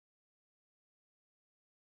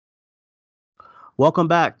Welcome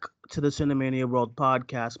back to the Cinemania World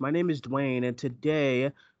Podcast. My name is Dwayne, and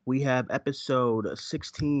today we have episode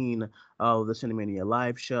 16 of the Cinemania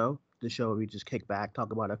Live Show. The show where we just kick back,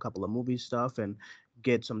 talk about a couple of movie stuff, and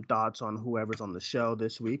get some thoughts on whoever's on the show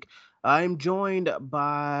this week. I'm joined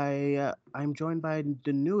by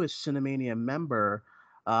the newest Cinemania member,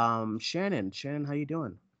 Shannon. Shannon, how you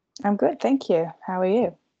doing? I'm good, thank you. How are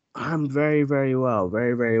you? I'm very, very well.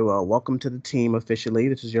 Very, very well. Welcome to the team officially.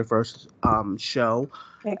 This is your first show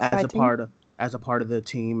as a Exciting. part of the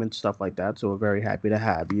team and stuff like that. So we're very happy to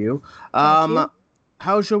have you. Thank Um, you.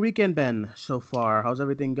 how's your weekend been so far? How's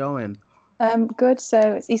everything going? Good. So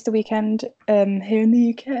it's Easter weekend here in the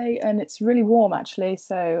UK, and it's really warm actually.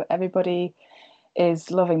 So everybody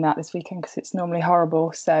is loving that this weekend because it's normally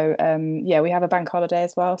horrible. So yeah, we have a bank holiday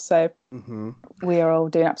as well. So Hmm. we are all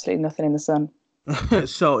doing absolutely nothing in the sun.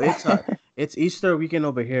 So it's Easter weekend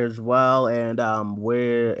over here as well, and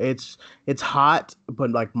where it's hot but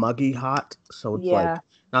like muggy hot, so it's like Yeah.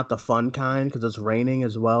 not the fun kind because it's raining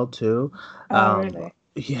as well too. Oh, Um, really?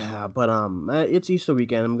 yeah, but it's Easter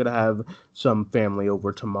weekend. I'm gonna have some family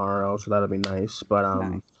over tomorrow, so that'll be nice. But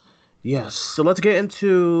Nice. yes, so let's get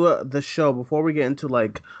into the show. Before we get into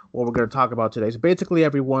like what we're going to talk about today. So basically,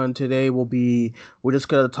 everyone, today will be we're just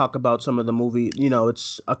going to talk about some of the movie.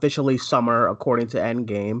 It's officially summer according to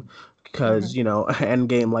Endgame, Hmm. because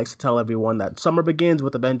Endgame likes to tell everyone that summer begins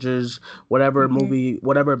with Avengers, Hmm. whatever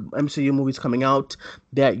MCU movies coming out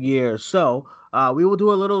that year. So. We will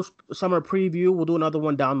do a little summer preview. We'll do another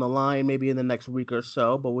one down the line, maybe in the next week or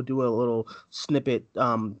so. But we'll do a little snippet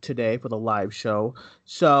today for the live show.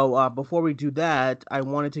 So before we do that, I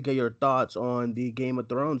wanted to get your thoughts on the Game of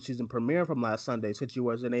Thrones season premiere from last Sunday, since you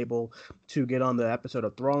wasn't able to get on the episode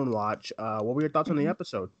of Throne Watch. What were your thoughts on the Hmm.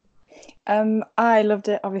 episode? I loved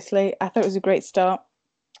it. Obviously, I thought it was a great start.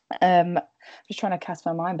 Just trying to cast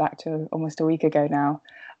my mind back to almost a week ago now.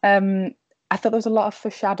 Um, I thought there was a lot of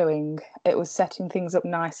foreshadowing. It was setting things up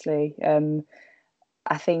nicely.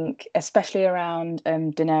 I think, especially around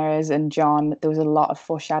Daenerys and John, there was a lot of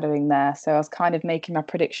foreshadowing there. So I was kind of making my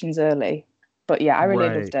predictions early. But yeah, I really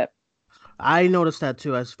Right. loved it. I noticed that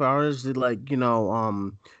too, as far as the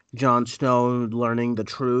Jon Snow learning the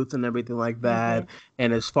truth and everything like Hmm. that.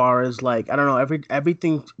 And as far as like I don't know,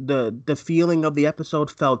 everything the feeling of the episode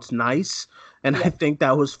felt nice. And I Yeah, think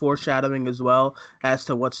that was foreshadowing as well as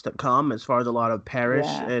to what's to come, as far as a lot of perish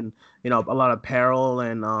yeah. and a lot of peril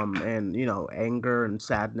and anger and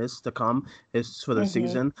sadness to come is for the Hmm.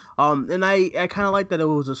 season. And I kind of like that it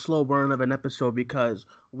was a slow burn of an episode because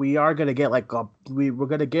we're gonna get like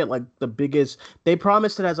the biggest. They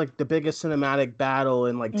promised it as like the biggest cinematic battle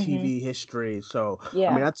in like Hmm. TV history. So I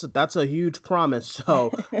mean Yeah. that's a huge promise.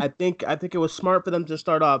 So I think it was smart for them to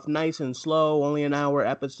start off nice and slow, only an hour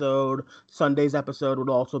episode. Sunday's episode would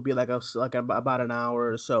also be about an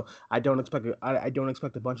hour. So I don't expect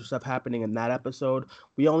a bunch of stuff happening in that episode.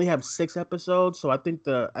 We only have 6 episodes, so Yeah.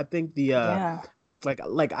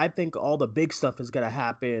 I think all the big stuff is gonna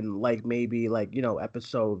happen like maybe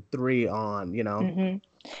episode 3 on. Hmm.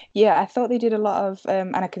 Yeah, I thought they did a lot of,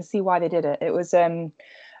 and I can see why they did it. It was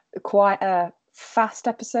quite a fast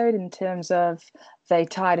episode in terms of they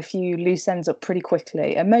tied a few loose ends up pretty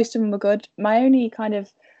quickly, and most of them were good. My only kind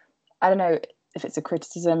of, I don't know if it's a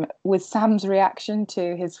criticism, with Sam's reaction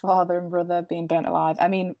to his father and brother being burnt alive. I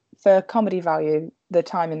mean, for comedy value, the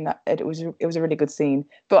time in that it was a really good scene.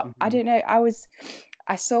 But I Hmm. don't know.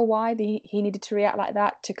 I saw why he needed to react like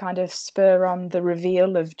that to kind of spur on the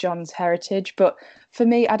reveal of John's heritage. But for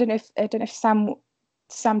me, I don't know if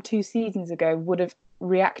Sam 2 seasons ago would have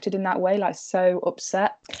reacted in that way, like so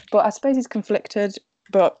upset. But I suppose he's conflicted.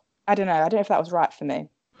 But I don't know. I don't know if that was right for me.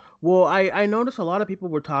 Well, I noticed a lot of people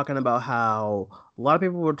were talking about how like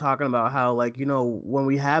when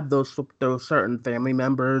we have those certain family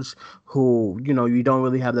members who you don't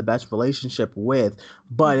really have the best relationship with,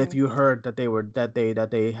 but if Hmm. you heard that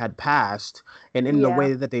they had passed, and in the Yeah.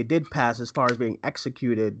 way that they did pass as far as being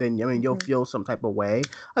executed, then I mean you'll Hmm. feel some type of way.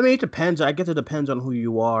 I mean it depends. I guess it depends on who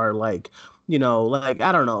you are. Like like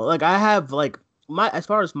I don't know. Like I have like my as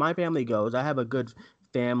far as my family goes, I have a good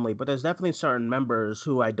family, but there's definitely certain members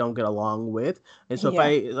who I don't get along with. And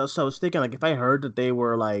Yeah. so I was thinking like if I heard that they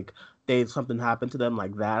were like they something happened to them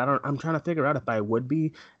like that, I'm trying to figure out if I would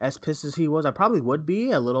be as pissed as he was. I probably would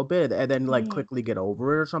be a little bit and then like Hmm. quickly get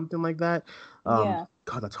over it or something like that. Yeah.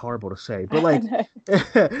 God, that's horrible to say. But I like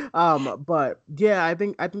know. but yeah, I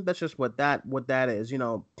think that's just what that is.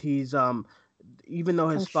 Even though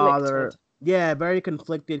his father, Conflicted. yeah, very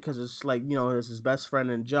conflicted because it's like it's his best friend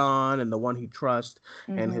and John and the one he trusts,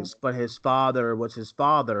 and Hmm. his father was his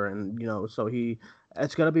father, and so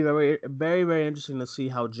it's gonna be very very very interesting to see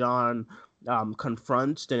how John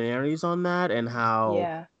confronts Daenerys on that and how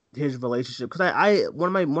Yeah, his relationship, because I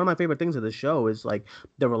one of my favorite things of the show is like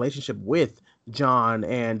the relationship with John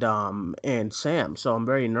and Sam. So I'm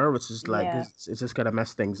very nervous. It's like yeah. it's just gonna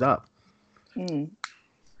mess things up. Mm,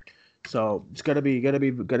 So it's gonna be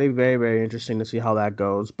very very interesting to see how that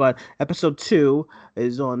goes. But episode 2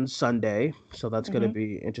 is on Sunday, so that's gonna hmm.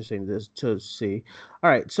 be interesting to see. All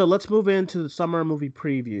right, so let's move into the summer movie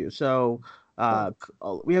preview. So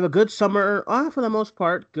Cool. we have a good summer, for the most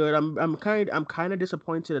part. Good. I'm kind of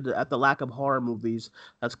disappointed at the lack of horror movies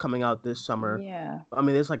that's coming out this summer. Yeah. I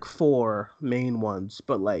mean, there's like four main ones,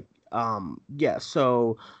 but like yeah.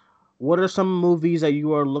 So what are some movies that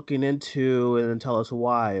you are looking into, and then tell us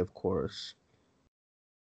why, of course.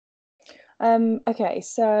 Okay,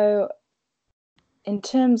 so in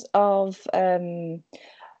terms of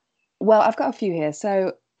well, I've got a few here.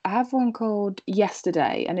 So I have one called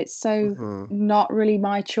Yesterday, and it's so Hmm. not really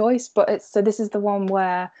my choice, but it's so this is the one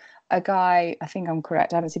where a guy, I think I'm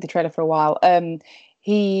correct, I haven't seen the trailer for a while.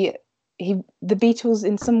 He the Beatles,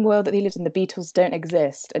 in some world that he lives in, the Beatles don't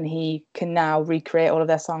exist, and he can now recreate all of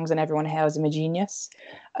their songs, and everyone hails him a genius.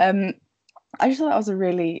 Um, I just thought that was a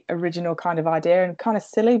really original kind of idea and kind of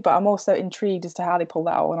silly, but I'm also intrigued as to how they pull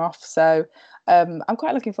that one off. So I'm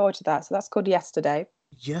quite looking forward to that. So that's called Yesterday.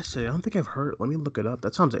 Yes, I don't think I've heard. Let me look it up.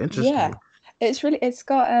 That sounds Yeah, interesting. it's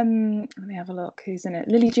got let me have a look who's in it.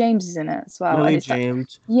 Lily James is in it as well, and Lily it's that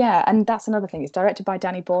James. yeah, and that's another thing. It's directed by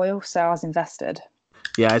Danny Boyle, so I was invested.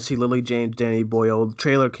 Yeah, I see Lily James, Danny Boyle. The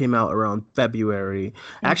trailer came out around February.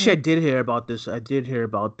 Actually, Hmm. I did hear about this. I did hear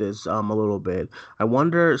about this a little bit. I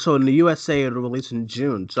wonder. So in the USA, it'll release in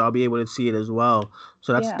June, so I'll be able to see it as well.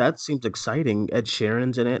 So Yeah. that seems exciting. Ed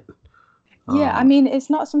Sheeran's in it. Yeah, I Um, mean, it's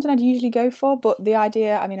not something I'd usually go for, but the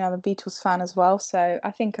idea, I mean, I'm a Beatles fan as well, so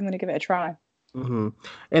I think I'm going to give it a try. hmm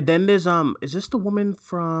And then there's is this the woman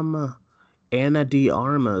from Anna de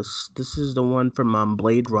Armas? This is the one from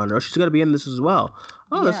Blade Runner. She's gonna be in this as well.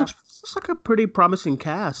 Oh, Yeah. this looks like a pretty promising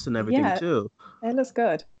cast and everything Yeah, too. it looks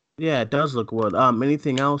good. Yeah, it does look good.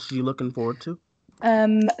 Anything else you looking forward to?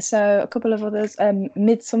 So a couple of others.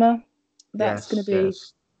 Midsummer, that's going to Yes, be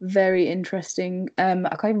yes. very interesting. I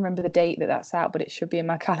can't even remember the date that that's out, but it should be in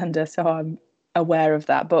my calendar, so I'm aware of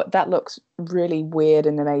that. But that looks really weird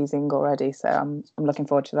and amazing already, so I'm looking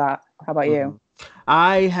forward to that. How about you? hmm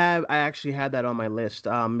I actually had that on my list.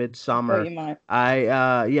 I thought Midsummer. you might.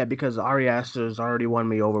 Yeah, because Ari Aster's already won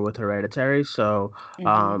me over with Hereditary. So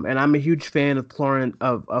Hmm. and I'm a huge fan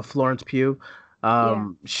of Florence Pugh. Yeah,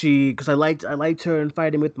 Because I liked her in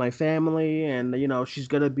Fighting with My Family, and she's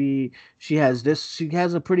gonna be she has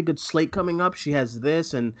a pretty good slate coming up. She has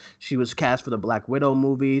this, and she was cast for the Black Widow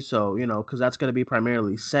movie. So because that's gonna be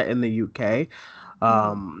primarily set in the UK.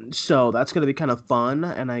 mm, So that's gonna be kind of fun,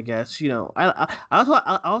 and I guess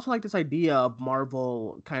I also like this idea of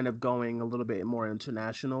Marvel kind of going a little bit more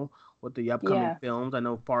international with the upcoming yeah, films. I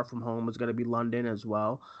know Far From Home is gonna be London as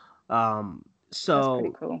well. that's pretty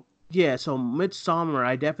So cool. yeah, so Midsummer,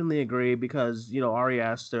 I definitely agree because Ari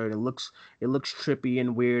Aster, it looks trippy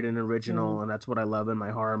and weird and Mm, original, and that's what I love in my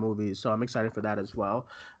horror movies. So I'm excited for that as well.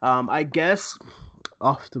 I guess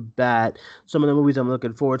off the bat, some of the movies I'm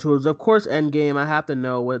looking forward to is, of course, Endgame. I have to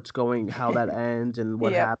know how that ends, and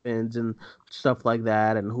what yep, happens, and stuff like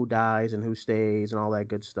that, and who dies and who stays, and all that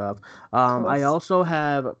good stuff. of course.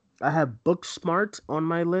 I have Booksmart on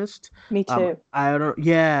my list. Me too. I don't,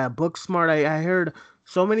 yeah, Booksmart. I heard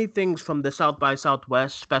so many things from the South by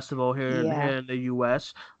Southwest festival Yeah, here in the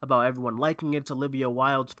U.S. about everyone liking it. It's Olivia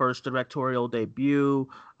Wilde's first directorial debut.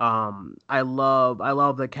 I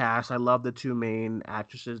love the cast. I love the two main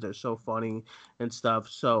actresses. They're so funny and stuff.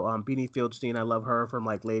 So Beanie Fieldstein, I love her from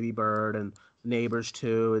like Lady Bird and Neighbors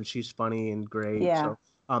too, and she's funny and great. yeah.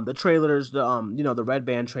 So the trailers, the Red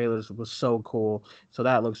Band trailers was so cool. So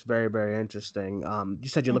that looks very very interesting. You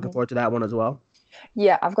said you're looking Hmm. forward to that one as well.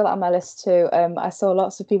 Yeah, I've got that on my list too. I saw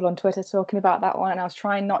lots of people on Twitter talking about that one, and I was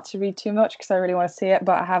trying not to read too much because I really want to see it,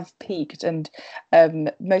 but I have peeked, and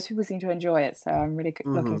most people seem to enjoy it, so I'm really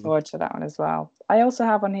looking Hmm. forward to that one as well. I also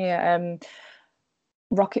have on here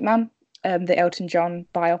Rocket Man, the Elton John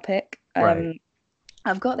biopic. Right.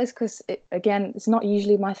 I've got this because again, it's not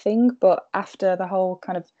usually my thing, but after the whole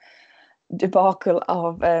kind of debacle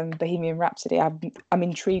of Bohemian Rhapsody, I'm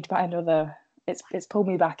intrigued by another. It's pulled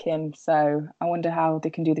me back in, so I wonder how they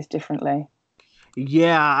can do this differently.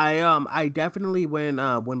 Yeah, I definitely when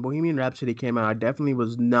Bohemian Rhapsody came out, I definitely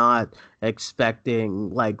was not expecting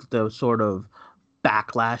like the sort of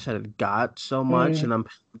backlash that it got so much, Mm, and I'm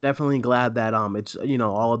definitely glad that it's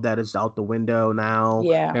all of that is out the window now,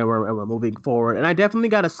 yeah. and we're moving forward. And I definitely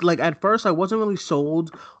got to like at first I wasn't really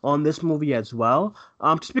sold on this movie as well,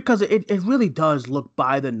 just because it really does look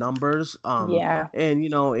by the numbers, Yeah. and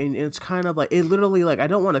and it's kind of like it literally like I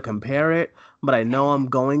don't want to compare it, but I know I'm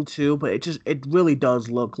going to, but it really does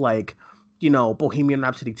look like Bohemian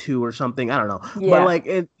Rhapsody 2 or something. I don't know. But Yeah. like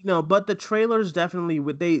it, but the trailers definitely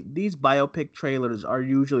with these biopic trailers are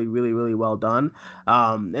usually really, really well done.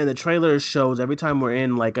 And the trailers shows every time we're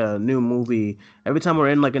in like a new movie, every time we're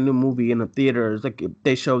in like a new movie in the theaters, like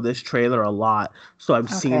they show this trailer a lot. So I've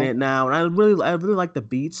seen Okay. it now, and I really like the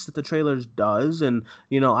beats that the trailers does. And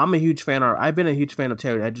I've been a huge fan of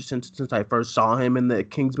Terry Edgerton since I first saw him in the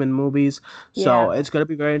Kingsman movies. So Yeah. it's gonna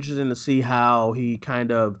be very interesting to see how he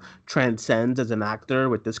kind of transcends as an actor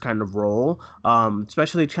with this kind of role.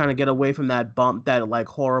 Especially trying to get away from that like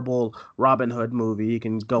horrible Robin Hood movie. He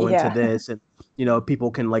can go into Yeah. this, and people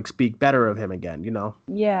can like speak better of him again.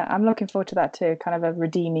 Yeah. I'm looking forward to that too. Kind of a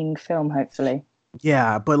redeeming film, hopefully.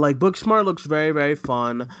 Yeah, but like Booksmart looks very, very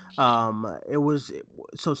fun. It was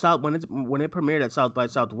so South when it premiered at South by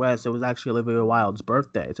Southwest, it was actually Olivia Wilde's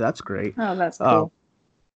birthday, so that's great. Oh, that's Um, cool.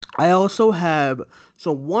 I also have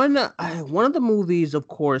one of the movies, of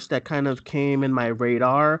course, that kind of came in my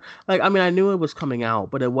radar. Like, I mean, I knew it was coming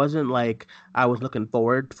out, but it wasn't like I was looking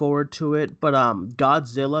forward to it. But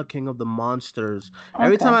Godzilla, King of the Monsters.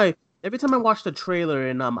 Every time Okay. I every time I watch the trailer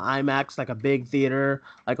in IMAX, like a big theater,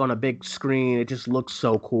 like on a big screen, it just looks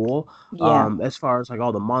so cool. Yeah. As far as like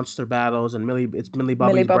all the monster battles and it's Millie Millie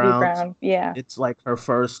Bobby Bobby Brown's. Brown. Yeah. It's like her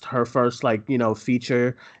first like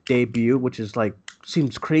feature debut, which is like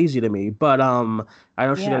seems crazy to me. But Yeah. I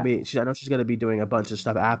know she's gonna be doing a bunch of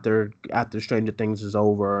stuff after Stranger Things is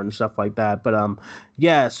over and stuff like that. But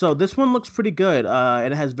yeah, so this one looks pretty good.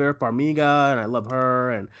 It has Vera Farmiga and I love her,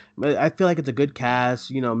 and I feel like it's a good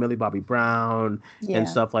cast. Millie Bobby Brown and Yeah.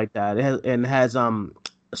 stuff like that. It has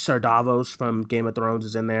Sir Davos from Game of Thrones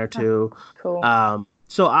is in there Ah, too. cool.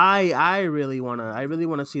 So I really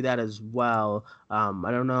wanna see that as well.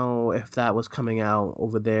 I don't know if that was coming out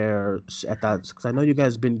over there at that because I know you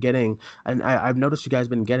guys been getting, and I've noticed you guys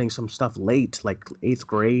been getting some stuff late, like eighth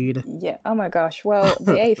grade. Yeah. Oh my gosh. Well,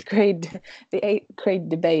 the eighth grade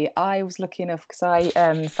debate. I was lucky enough because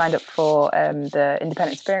I signed up for the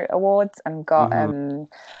Independent Spirit Awards and Hmm.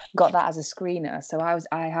 got that as a screener. So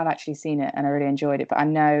I have actually seen it and I really enjoyed it. But I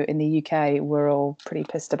know in the UK we're all pretty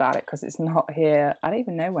pissed about it because it's not here. I don't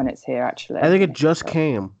even know when it's here I actually. think Let it me have just a look.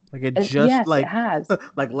 came, like it just Yes, it like has.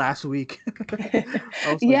 like last week. I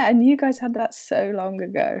was like, Yeah, and you guys had that so long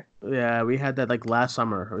ago. yeah, we had that like last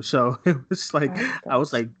summer or so. It was like Oh my I was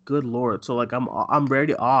gosh. like, good Lord. So like I'm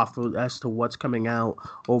ready off as to what's coming out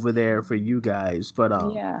over there for you guys. But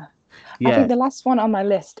Yeah. I think yeah, the last one on my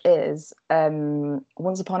list is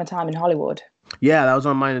Once Upon a Time in Hollywood. yeah, that was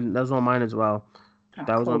on mine. That was on mine as well. Oh,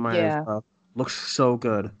 That was on cool. mine as Yeah. well. Looks so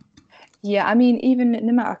good. Yeah, I mean, even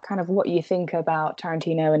no matter kind of what you think about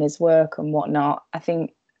Tarantino and his work and whatnot, I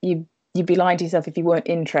think you'd be lying to yourself if you weren't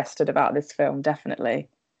interested about this film, definitely.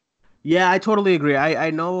 Yeah, I totally agree. I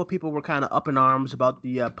know people were kind of up in arms about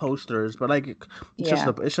the posters, but like Yeah.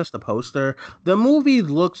 it's just a poster. The movie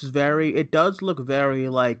looks it does look very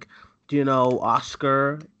like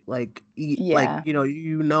Oscar Yeah.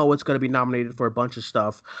 it's going to be nominated for a bunch of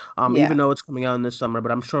stuff. Even Yeah. though it's coming out in this summer,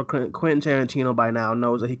 but I'm sure Quentin Tarantino by now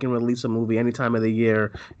knows that he can release a movie any time of the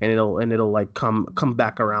year, and it'll like come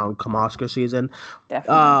back around come Oscar season.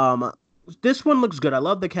 Definitely. Um, this one looks good. I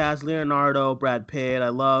love the cast: Leonardo, Brad Pitt. I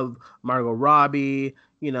love Margot Robbie.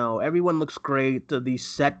 Everyone looks great. The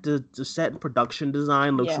set and production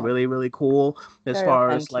design looks Yeah. really, really cool. As Very far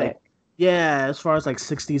as like, authentic. yeah, as far as like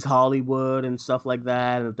 60s Hollywood and stuff like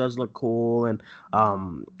that, and it does look cool. And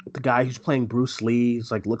the guy who's playing Bruce Lee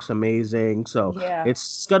is like looks amazing. So Yeah.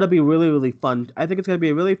 it's gonna be really, really fun. I think it's gonna be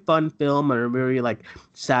a really fun film and a really like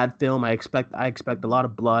sad film. I expect a lot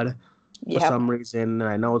of blood for Yep. some reason, and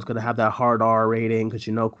I know it's gonna have that hard R rating because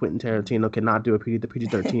Quentin Tarantino cannot do the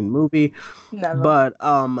PG-13 movie. Never. But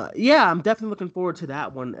yeah, I'm definitely looking forward to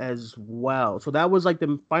that one as well. So that was like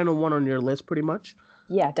the final one on your list, pretty much.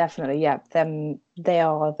 Yeah, definitely. Yeah. They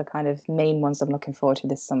are the kind of main ones I'm looking forward to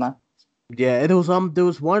this summer. Yeah, there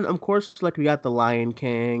was one, of course, like we got the Lion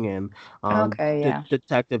King and Okay, yeah.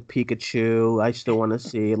 Detective Pikachu. I still want to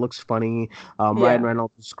see. It looks funny. Ryan Yeah.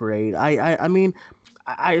 Reynolds is great. I mean,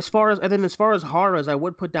 as far as horrors, I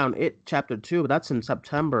would put down It Chapter Two, but that's in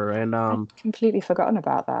September, and I'd completely forgotten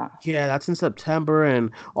about that. yeah, that's in September,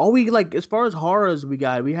 and all we like as far as horrors we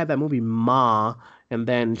had that movie Ma, and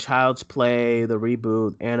then Child's Play, the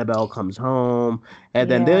reboot, Annabelle Comes Home, and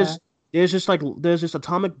then Yeah. there's this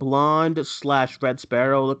Atomic Blonde slash Red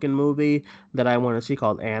Sparrow looking movie that I want to see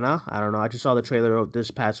called Anna. I don't know. I just saw the trailer of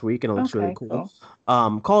this past week and it looks really Okay, cool.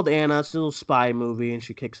 cool. Called Anna. It's a little spy movie and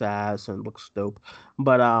she kicks ass and looks dope.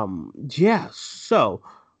 But yeah. So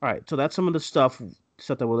all right. So that's some of the stuff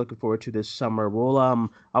that we're looking forward to this summer.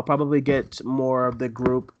 I'll probably get more of the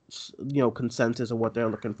group consensus of what they're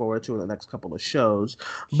looking forward to in the next couple of shows.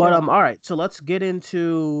 But Sure. all right. So let's get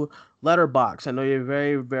into Letterbox. I know you're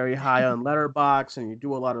very, very high on Letterbox and you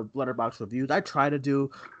do a lot of Letterbox reviews. I try to do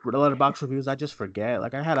the Letterbox reviews. I just forget.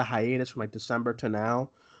 Like I had a hiatus from like December to now.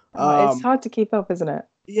 It's Um, hard to keep up, isn't it?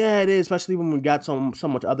 yeah, it is, especially when we got so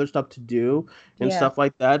much other stuff to do and Yeah, stuff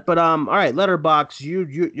like that. But all right, Letterbox,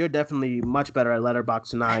 you're definitely much better at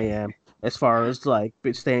Letterbox than I am as far as like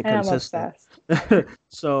staying I am consistent. obsessed.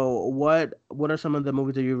 So what are some of the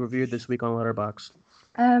movies that you reviewed this week on Letterbox?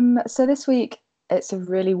 So this week it's a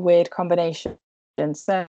really weird combination.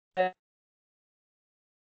 So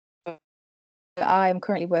I'm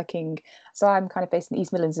currently working, so I'm kind of based in the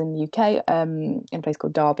East Midlands in the UK, in a place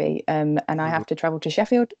called Derby, and I Mhm. have to travel to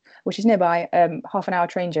Sheffield, which is nearby, half an hour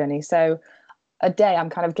train journey. So a day I'm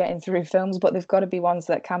kind of getting through films, but they've got to be ones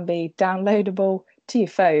that can be downloadable to your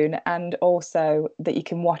phone and also that you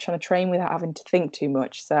can watch on a train without having to think too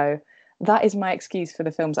much. So that is my excuse for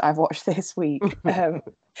the films that I've watched this week.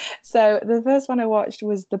 So the first one I watched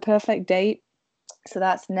was The Perfect Date. So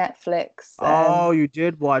that's Netflix. Oh, you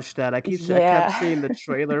did watch that. I kept Yeah, seeing the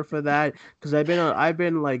trailer for that because I've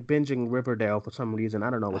been like binging Riverdale for some reason.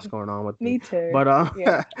 I don't know what's going on with me. me too. But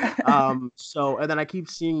Yeah. so and then I keep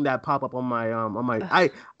seeing that pop up on my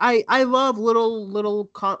I love little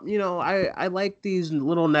I like these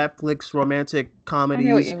little Netflix romantic I know what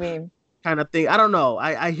comedies you mean. kind of thing. I don't know.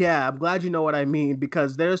 Yeah, I'm glad you know what I mean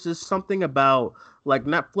because there's just something about like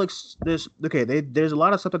Netflix. There's a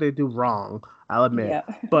lot of stuff that they do wrong. I'll admit, Yeah.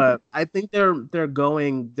 but I think their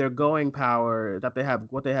going power that they have,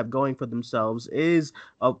 what they have going for themselves is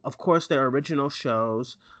of course their original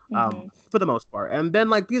shows. Hmm. For the most part, and then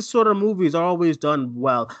like these sort of movies are always done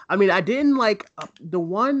well. I mean, I didn't like the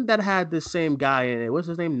one that had the same guy in it. What's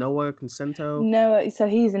his name? Noah Consento. No, so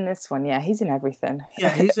he's in this one. Yeah, he's in everything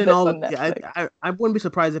Yeah, he's in that's all. on Yeah, Netflix. I wouldn't be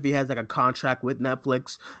surprised if he has like a contract with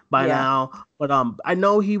Netflix by Yeah. now. But I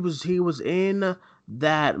know he was in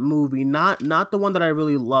that movie, not the one that I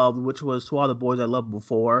really loved, which was To All the Boys I Loved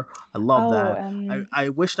Before. I love Oh, that. I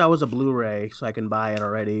wish that was a Blu-ray so I can buy it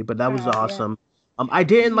already. But that was yeah. awesome. I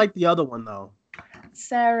didn't He, like the other one though.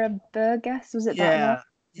 Sarah Burgess, was it that one? Yeah,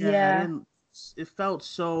 yeah, I Yeah. didn't. It felt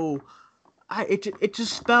so. It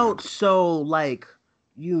just felt so like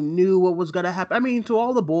you knew what was gonna happen. I mean, to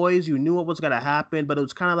all the boys, you knew what was gonna happen, but it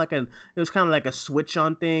was kind of like a switch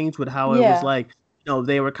on things with how it was Yeah. like,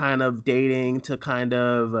 they were kind of dating to kind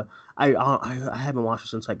of. I haven't watched it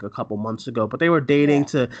since like a couple months ago, but they were dating Yeah.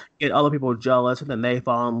 to get other people jealous, and then they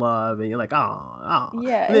fall in love, and you're like, oh,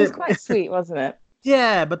 Yeah, and it was then quite sweet, wasn't it?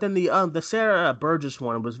 yeah, but then the Sarah Burgess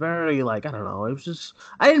one was very like, I don't know. It was just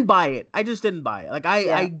I didn't buy it. I just didn't buy it. Like I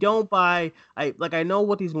Yeah. don't buy. I know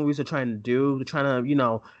what these movies are trying to do. They're trying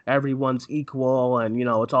to, everyone's equal and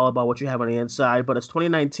it's all about what you have on the inside. But it's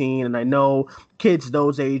 2019 and I know kids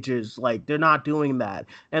those ages like they're not doing that.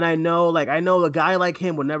 And I know a guy like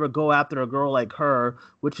him would never go after a girl like her,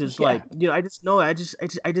 which is Yeah. like, I just know I just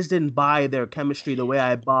didn't buy their chemistry the way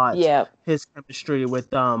I bought Yeah. his chemistry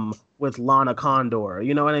with Lana Condor.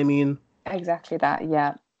 You know what I mean? Exactly that.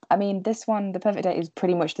 Yeah. I mean, this one, The Perfect Date, is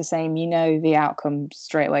pretty much the same. You know the outcome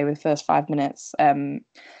straight away with the first 5 minutes.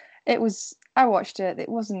 It was, I watched it. It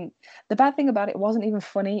wasn't, the bad thing about it wasn't even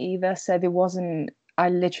funny either. So there wasn't, I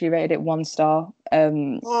literally rated it 1 star.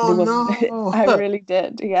 Oh There wasn't, no. I really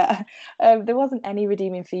did. Yeah. There wasn't any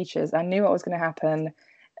redeeming features. I knew what was going to happen.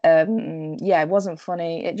 Yeah, it wasn't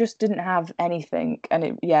funny. It just didn't have anything.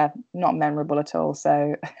 And yeah, not memorable at all.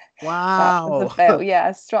 So that was a Wow. fail.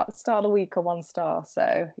 Yeah, start of the week a 1 star.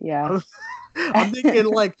 So yeah. I'm, I'm thinking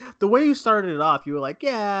like the way you started it off, you were like,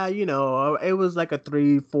 yeah, it was like a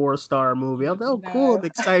 3, 4 star movie. I'm like, oh, cool. I'm No,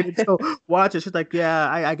 excited to watch it. She's like, yeah,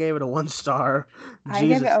 I gave it a 1 star. I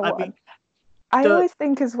gave it Jesus. a I one. mean, I the always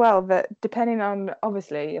think as well that depending on,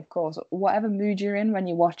 obviously, of course, whatever mood you're in when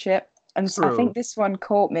you watch it, and I think true. this one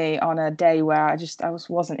caught me on a day where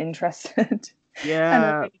wasn't interested, and it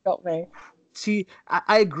Yeah. really got me. See,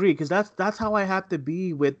 I agree because that's how I have to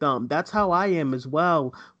be with that's how I am as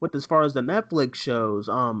well with as far as the Netflix shows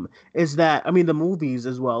is that I mean the movies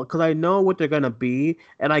as well because I know what they're gonna be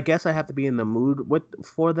and I guess I have to be in the mood with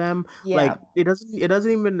for them. Yeah. Like it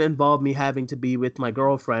doesn't even involve me having to be with my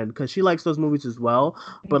girlfriend because she likes those movies as well.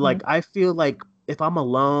 But Hmm. like I feel like if I'm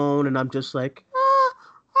alone and I'm just like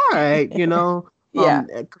all right, Yeah.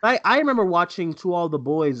 'Cause I remember watching To All the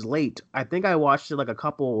Boys late. I think I watched it like a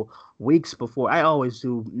couple weeks before. I always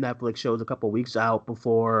do Netflix shows a couple weeks out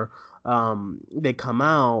before they come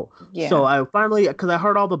out. Yeah. So I finally, because I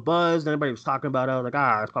heard all the buzz and everybody was talking about it, I was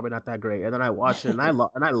like, it's probably not that great. And then I watched it and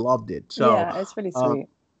I loved it. So Yeah, it's really um, sweet.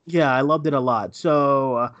 yeah, I loved it a lot.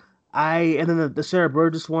 So and then the Sarah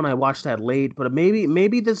Burgess one I watched that late, but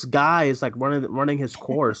maybe this guy is like running his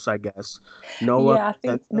course, I guess. Noah. Yeah, I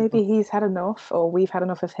think maybe he's had enough, or we've had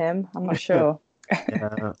enough of him. I'm not sure.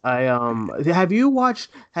 Yeah, have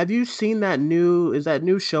you seen that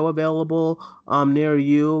new show available near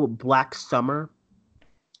you, Black Summer?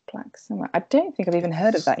 Black Summer. I don't think I've even heard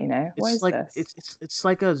of It's that, you know. What it's is like this? it's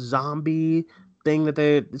like a zombie thing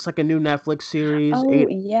it's like a new Netflix series, Oh,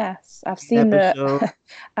 yes. I've eight seen the episodes.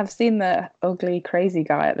 I've seen the ugly crazy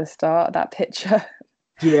guy at the start, that picture.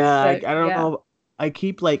 Yeah, So, I don't yeah. know. I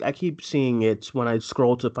keep seeing it when I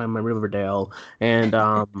scroll to find my Riverdale, and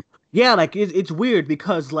yeah, like it's weird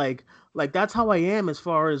because like that's how I am as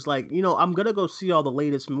far as like I'm gonna go see all the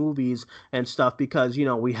latest movies and stuff because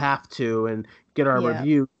we have to and get our Yeah.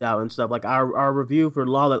 reviews out and stuff. Like our review for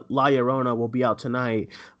La Llorona will be out tonight,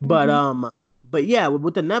 but Hmm. yeah,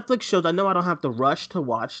 with the Netflix shows, I know I don't have to rush to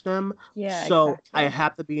watch them. Yeah, So I exactly.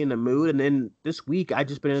 have to be in the mood, and then this week I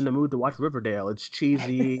just been in the mood to watch Riverdale. It's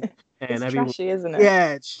cheesy, and It's everyone, trashy, isn't it?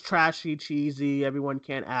 yeah, it's trashy, cheesy. Everyone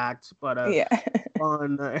can't act, but Yeah.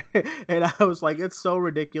 fun. And I was like, it's so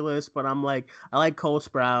ridiculous, but I'm like, I like Cole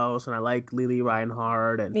Sprouse, and I like Lily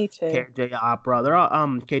Reinhardt and Me too. KJ Opera. They're all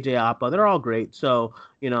KJ Opera. They're all great. So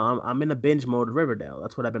I'm in a binge mode of Riverdale.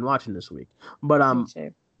 That's what I've been watching this week. But Me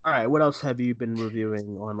too. all right, what else have you been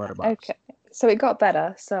reviewing on Letterboxd? Okay. So it got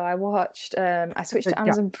better. So I switched to Yeah.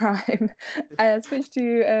 Amazon Prime. I switched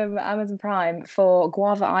to Amazon Prime for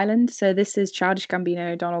Guava Island. So this is Childish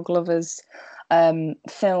Gambino, Donald Glover's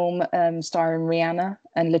film starring Rihanna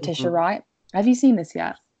and Letitia Mhm. Wright. Have you seen this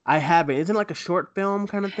yet? I haven't. Isn't it like a short film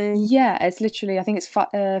kind of thing? Yeah, it's literally, I think it's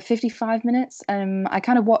 55 minutes. I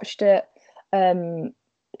kind of watched it. Um,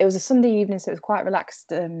 it was a Sunday evening, so it was quite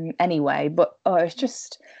relaxed anyway. But oh, it's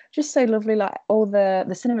just so lovely. Like all the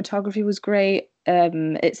cinematography was great.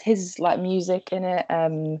 It's his like music in it.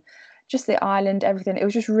 Just the island, everything. It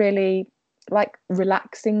was just really like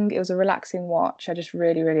relaxing. It was a relaxing watch. I just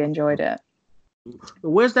really, really enjoyed it.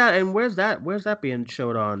 Where's that and where's that being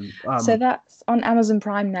showed on? So that's on Amazon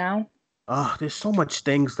Prime now. Oh, there's so much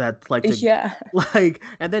things that like the Yeah, like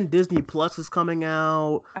and then Disney Plus is coming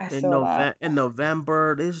out I saw that. In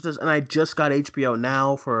November. This just and I just got HBO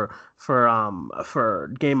now for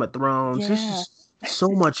Game of Thrones. There's Yeah. just so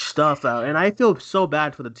much stuff out and I feel so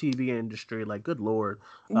bad for the TV industry. Like good Lord.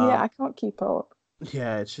 Yeah, Um I can't keep up.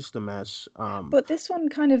 yeah, it's just a mess. But this one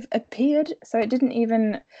kind of appeared, so it didn't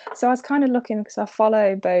even. So I was kind of looking because I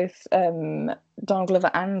follow both Donald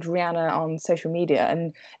Glover and Rihanna on social media,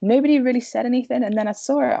 and nobody really said anything. And then I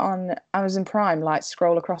saw it on Amazon Prime, like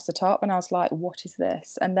scroll across the top, and I was like, "What is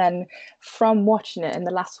this?" And then from watching it in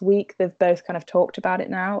the last week, they've both kind of talked about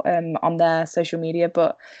it now on their social media.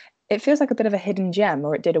 But it feels like a bit of a hidden gem,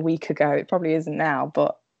 or it did a week ago. It probably isn't now,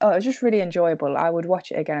 but oh, it was just really enjoyable. I would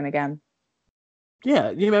watch it again and again. Yeah,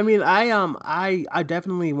 I mean, I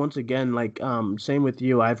definitely once again like same with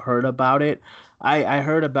you. I've heard about it. I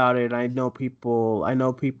heard about it. I know people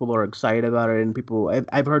are excited about it, and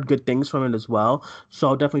I've heard good things from it as well. So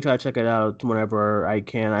I'll definitely try to check it out whenever I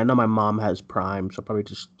can. I know my mom has Prime, so I'll probably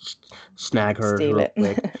just snag hers Steal real it.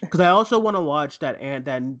 quick. Because I also want to watch that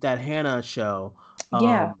Hannah show.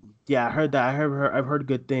 Yeah. Yeah, I heard that. I've heard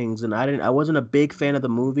good things, and I wasn't a big fan of the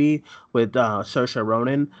movie with Saoirse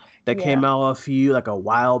Ronan that came Yeah. out like a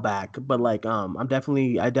while back. But like I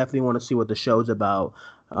definitely want to see what the show's about.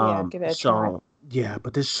 Yeah, give it a try. So yeah,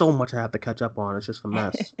 but there's so much I have to catch up on. It's just a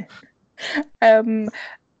mess. Um,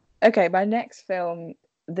 okay, my next film,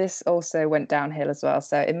 this also went downhill as well.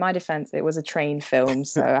 So in my defense, it was a train film,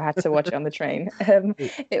 so I had to watch it on the train.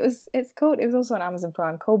 It was also on Amazon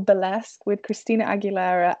Prime called Burlesque with Christina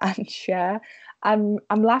Aguilera and Cher. I'm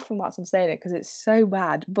laughing whilst I'm saying it because it's so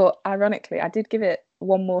bad, but ironically, I did give it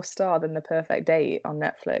one more star than The Perfect Date on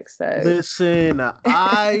Netflix. So Listen,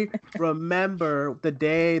 I remember the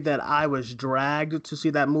day that I was dragged to see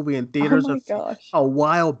that movie in oh theaters my gosh. a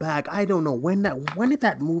while back. I don't know when did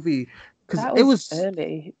that movie because That was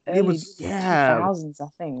early, it early was yeah 2000s, I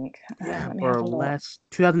think. Let me have a look. burlesque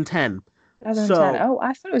 2010. 2010. So Oh,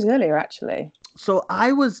 I thought it was earlier actually.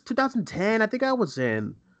 I was 2010. I think I was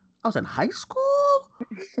in high school.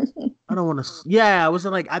 I don't want to. Yeah, I was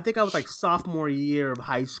in like I think I was like sophomore year of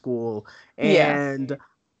high school, Yeah. and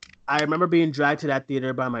I remember being dragged to that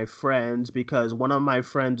theater by my friends because one of my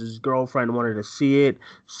friends' girlfriend wanted to see it,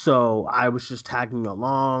 so I was just tagging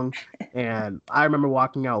along. And I remember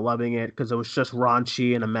walking out loving it because it was just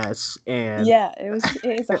raunchy and a mess. And Yeah, it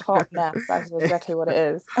is a hot mess. That's exactly what it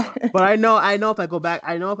is. but I know if I go back,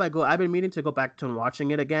 I know if I go, I've been meaning to go back to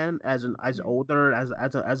watching it again as Mhm. older,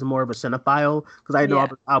 as more of a cinephile, because I know Yeah.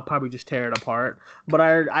 I'll probably just tear it apart. But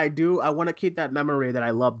I want to keep that memory that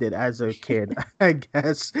I loved it as a kid, I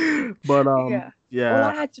guess. But Yeah. Well, yeah,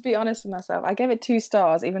 I had to be honest with myself. I gave it 2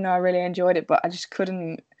 stars, even though I really enjoyed it, but I just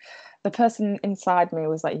couldn't. The person inside me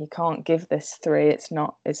was like, "You can't give this 3. It's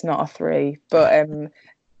not a 3." But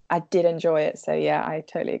I did enjoy it, so yeah, I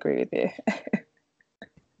totally agree with you.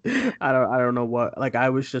 I don't know what, like I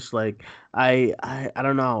was just like I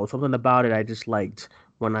don't know, something about it I just liked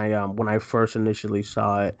when I first initially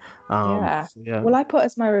saw it. Yeah. Yeah. Well, I put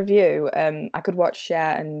as my review, I could watch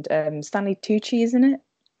Cher and Stanley Tucci, isn't it?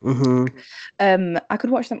 Hmm. I could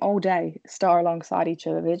watch them all day, star alongside each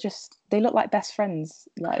other. They look like best friends.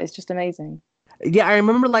 Like it's just amazing. Yeah, I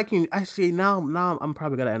remember liking. I see now. I'm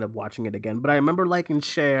probably gonna end up watching it again. But I remember liking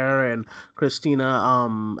Cher and Christina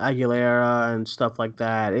Aguilera and stuff like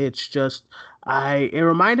that. It's just it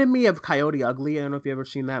reminded me of Coyote Ugly. I don't know if you ever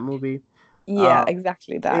seen that movie. Yeah, Uh,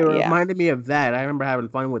 exactly it that. Yeah. reminded me of that. I remember having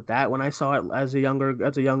fun with that when I saw it as a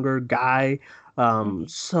younger guy. Mhm.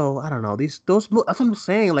 So I don't know that's what I'm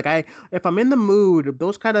saying. Like if I'm in the mood,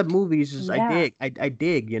 those kind of movies, I Yeah. dig. I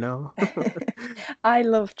dig. You know. I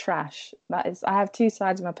love trash. I have 2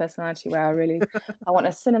 sides of my personality where I want a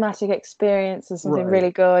cinematic experience or something Right.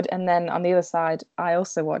 really good, and then on the other side, I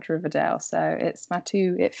also watch Riverdale. So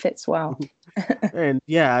it fits well. And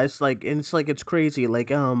yeah, it's crazy.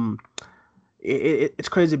 It's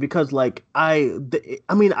crazy because I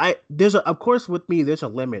mean there's a of course with me there's a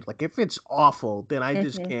limit. Like if it's awful, then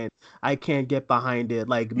Hmm. I can't get behind it.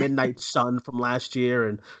 Like Midnight Sun from last year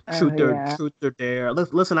and Oh yeah. Truth or Dare.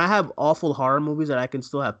 Listen, I have awful horror movies that I can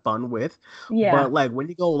still have fun with, Yeah. but like when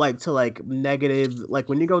you go like to like negative, like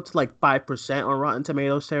when you go to like 5% on Rotten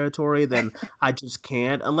Tomatoes territory, then I just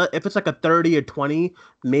can't. Unless if it's like a 30 or 20,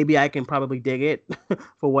 maybe I can probably dig it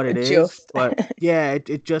for what it is. Just. But yeah,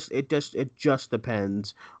 it just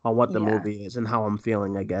depends on what the Yeah, movie is and how I'm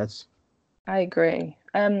feeling, I guess. I agree.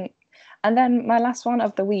 And then my last one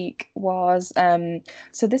of the week was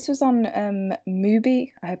so this was on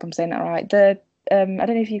Mubi. I hope I'm saying that right. The I don't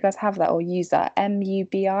know if you guys have that or use that,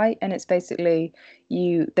 MUBI, and it's basically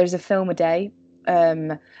there's a film a day.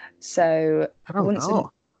 Um, so I don't once in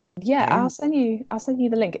know. yeah, And I'll send you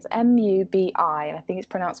the link. It's MUBI, and I think it's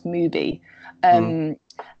pronounced Mubi. mm, Um,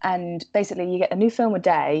 and basically you get a new film a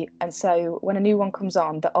day, and so when a new one comes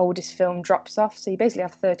on, the oldest film drops off. So you basically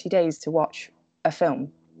have 30 days to watch a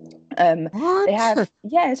film. They what? have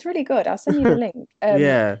yeah, it's really good. I'll send you the link.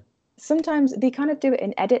 Yeah. Sometimes they kind of do it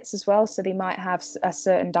in edits as well, so they might have a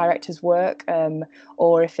certain director's work,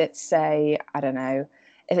 or if it's say I don't know,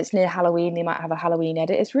 if it's near Halloween, they might have a Halloween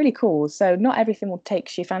edit. It's really cool. So not everything will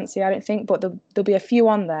take your fancy, I don't think, but there'll be a few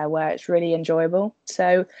on there where it's really enjoyable.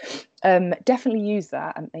 So definitely use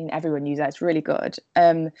that. I mean, everyone use that. It's really good.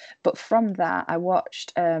 But from that, I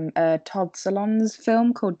watched a Todd Solondz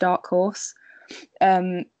film called Dark Horse.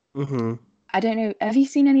 Um, Hmm. I don't know. Have you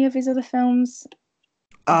seen any of his other films?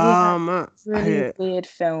 He has really I weird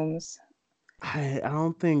films. I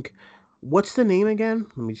don't think. What's the name again?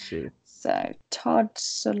 Let me see. So Todd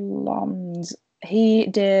Solondz, he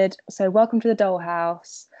did Welcome to the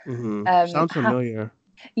Dollhouse. Sounds familiar.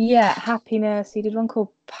 Yeah, Happiness. He did one called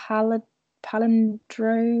Palindromes.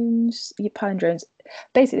 Yeah, Palindromes.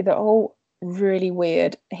 Basically, they're all really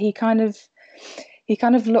weird. He kind of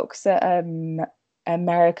looks at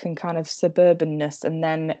American kind of suburbanness and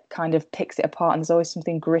then kind of picks it apart, and there's always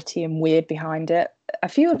something gritty and weird behind it. A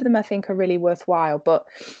few of them I think are really worthwhile, but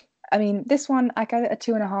I mean, this one I gave it a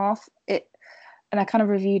 2.5. And I kind of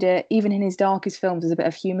reviewed it. Even in his darkest films, there's a bit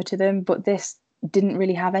of humor to them, but this didn't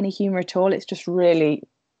really have any humor at all. It's just really,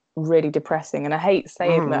 really depressing. And I hate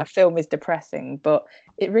saying that Hmm. a film is depressing, but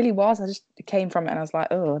it really was. I just came from it and I was like,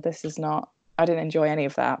 oh, this is not. I didn't enjoy any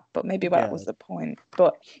of that, but maybe that Yeah. was the point.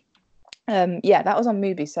 But yeah, that was on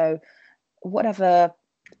Mubi. So whatever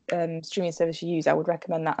streaming service you use, I would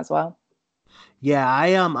recommend that as well. Yeah,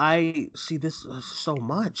 I see this so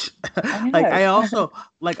much. I Like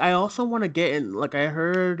know. I also want to get in, like I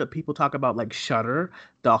heard people talk about like Shudder,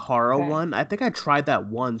 the horror Okay. one. I think I tried that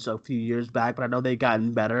once a few years back, but I know they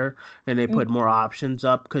gotten better and they put Mhm. more options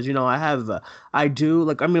up because I do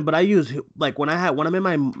like I mean, but I use like when I'm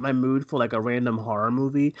in my mood for like a random horror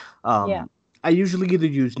movie, Yeah. I usually either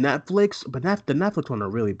use Netflix, but the Netflix one are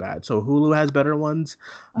really bad. So Hulu has better ones,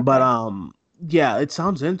 but Okay. Yeah, it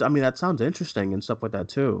sounds I mean, that sounds interesting and stuff like that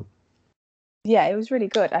too. Yeah, it was really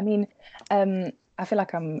good. I mean, I feel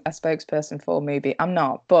like I'm a spokesperson for a movie. I'm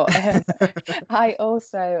not, but I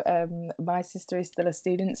also my sister is still a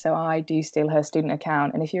student, so I do steal her student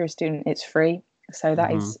account. And if you're a student, it's free. So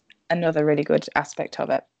that Hmm. is another really good aspect of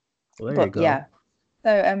it. Well, there you But go. yeah,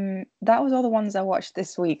 so that was all the ones I watched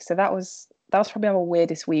this week. So that was probably our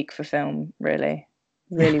weirdest week for film, really.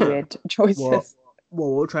 Really weird Well, choices.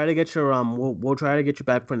 we'll try to get your we'll try to get you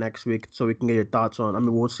back for next week so we can get your thoughts on. I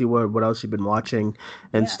mean, we'll see what else you've been watching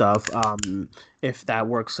and Yeah, stuff. If that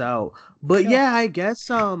works out. But sure. yeah, I guess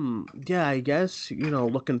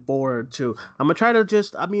looking forward to. I'm gonna try to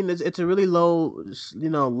just. I mean, it's a really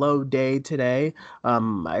low day today.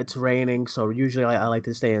 It's raining, so usually I like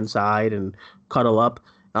to stay inside and cuddle up.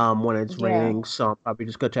 When it's Yeah. raining, so I'm probably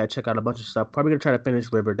just gonna try to check out a bunch of stuff. Probably gonna try to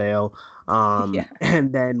finish Riverdale. Yeah.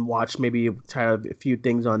 And then watch maybe try a few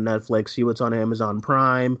things on Netflix, see what's on Amazon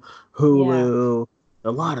Prime, Yeah. Hulu,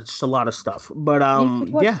 just a lot of stuff. But You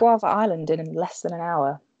could watch yeah, Guava Island in less than an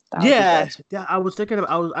hour. That would be yeah, good. yeah. I was thinking of,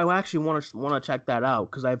 I actually want to check that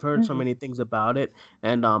out because I've heard so Hmm. many things about it,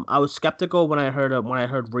 and I was skeptical when I heard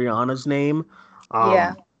Rihanna's name, Yeah.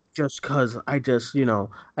 um, just because I just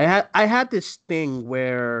I had this thing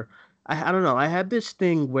where. I don't know. I had this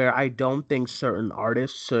thing where I don't think certain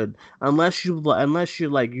artists should, unless you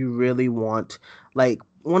like you really want, like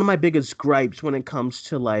one of my biggest gripes when it comes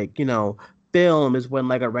to like film is when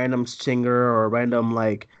like a random singer or a random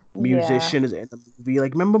like Yeah. musician is in the movie.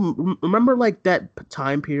 Like remember like that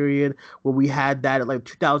time period where we had that at like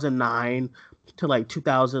 2009 to like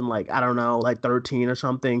 2000 like I don't know like 13 or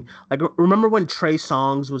something. Like remember when Trey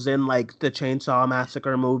Songz was in like the Chainsaw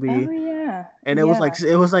Massacre Oh movie yeah. and Yeah. it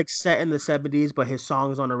was like set in the 70s but his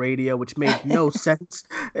songs on the radio which made no sense.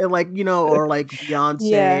 And like or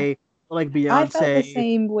Yeah. like I felt the Beyonce.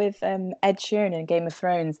 same with Ed Sheeran in Game of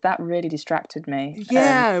Thrones. That really distracted me.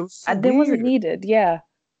 Yeah, it was so And it wasn't weird. needed. Yeah.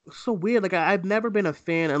 So weird. Like I've never been a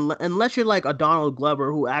fan unless you're like a Donald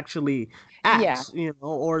Glover who actually Yeah. acts,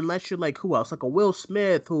 or unless you're like who else, like a Will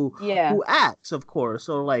Smith Yeah. who acts, of course.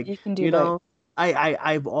 Or like You can do both.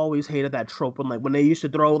 I've always hated that trope when they used to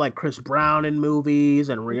throw like Chris Brown in movies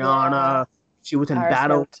and Yeah. Rihanna. She was in Paris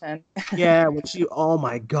Battle. Hilton. Yeah, when she, oh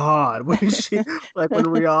my God, when she, like when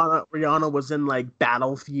Rihanna was in like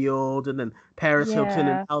Battlefield, and then Yeah.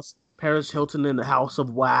 Paris Hilton in the House of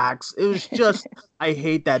Wax. It was just, I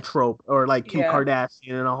hate that trope. Or like Kim Yeah. Kardashian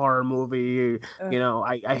in a horror movie, Ugh.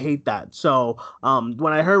 I hate that. So,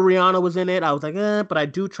 when I heard Rihanna was in it, I was like, but I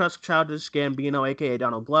do trust Childish Gambino, aka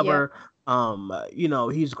Donald Yeah. Glover.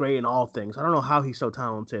 He's great in all things. I don't know how he's so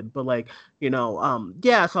talented, but like,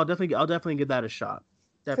 yeah, so I'll definitely give that a shot.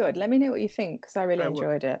 Good. Definitely. Let me know what you think because I really I will.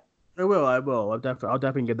 enjoyed it. I will. I will. I'll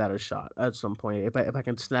definitely give that a shot at some point if I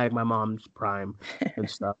can snag my mom's Prime and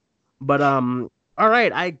stuff. But all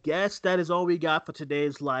right, I guess that is all we got for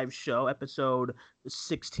today's live show, episode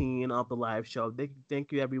 16 of the live show.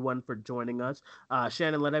 Thank you everyone for joining us.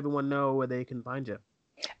 Shannon, let everyone know where they can find you.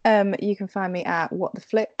 You can find me at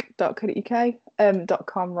whattheflick.co.uk,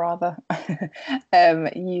 .com rather.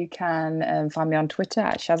 You can find me on Twitter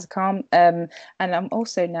at Shazakam. And I'm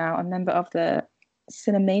also now a member of the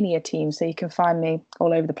Cinemania team, so you can find me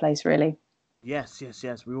all over the place, really. Yes, yes,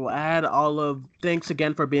 yes. We will add all of. Thanks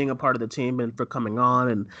again for being a part of the team and for coming on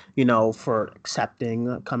and for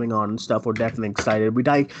accepting coming on and stuff. We're definitely excited. We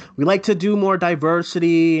like to do more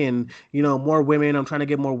diversity and more women. I'm trying to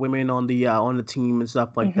get more women on the team and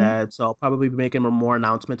stuff like Hmm. that. So I'll probably be making more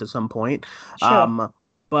announcements at some point. Sure. Um,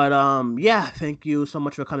 but yeah, thank you so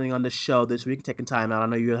much for coming on the show this week, taking time out. I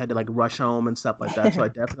know you had to like rush home and stuff like that, so I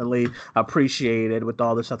definitely appreciate it with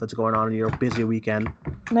all the stuff that's going on in your busy weekend.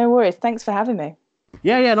 No worries. Thanks for having me.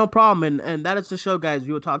 Yeah, yeah, no problem. And that is the show, guys.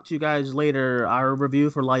 We will talk to you guys later. Our review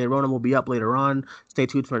for La Llorona will be up later on. Stay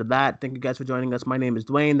tuned for that. Thank you guys for joining us. My name is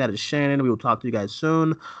Dwayne. That is Shannon. We will talk to you guys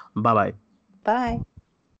soon. Bye bye. Bye.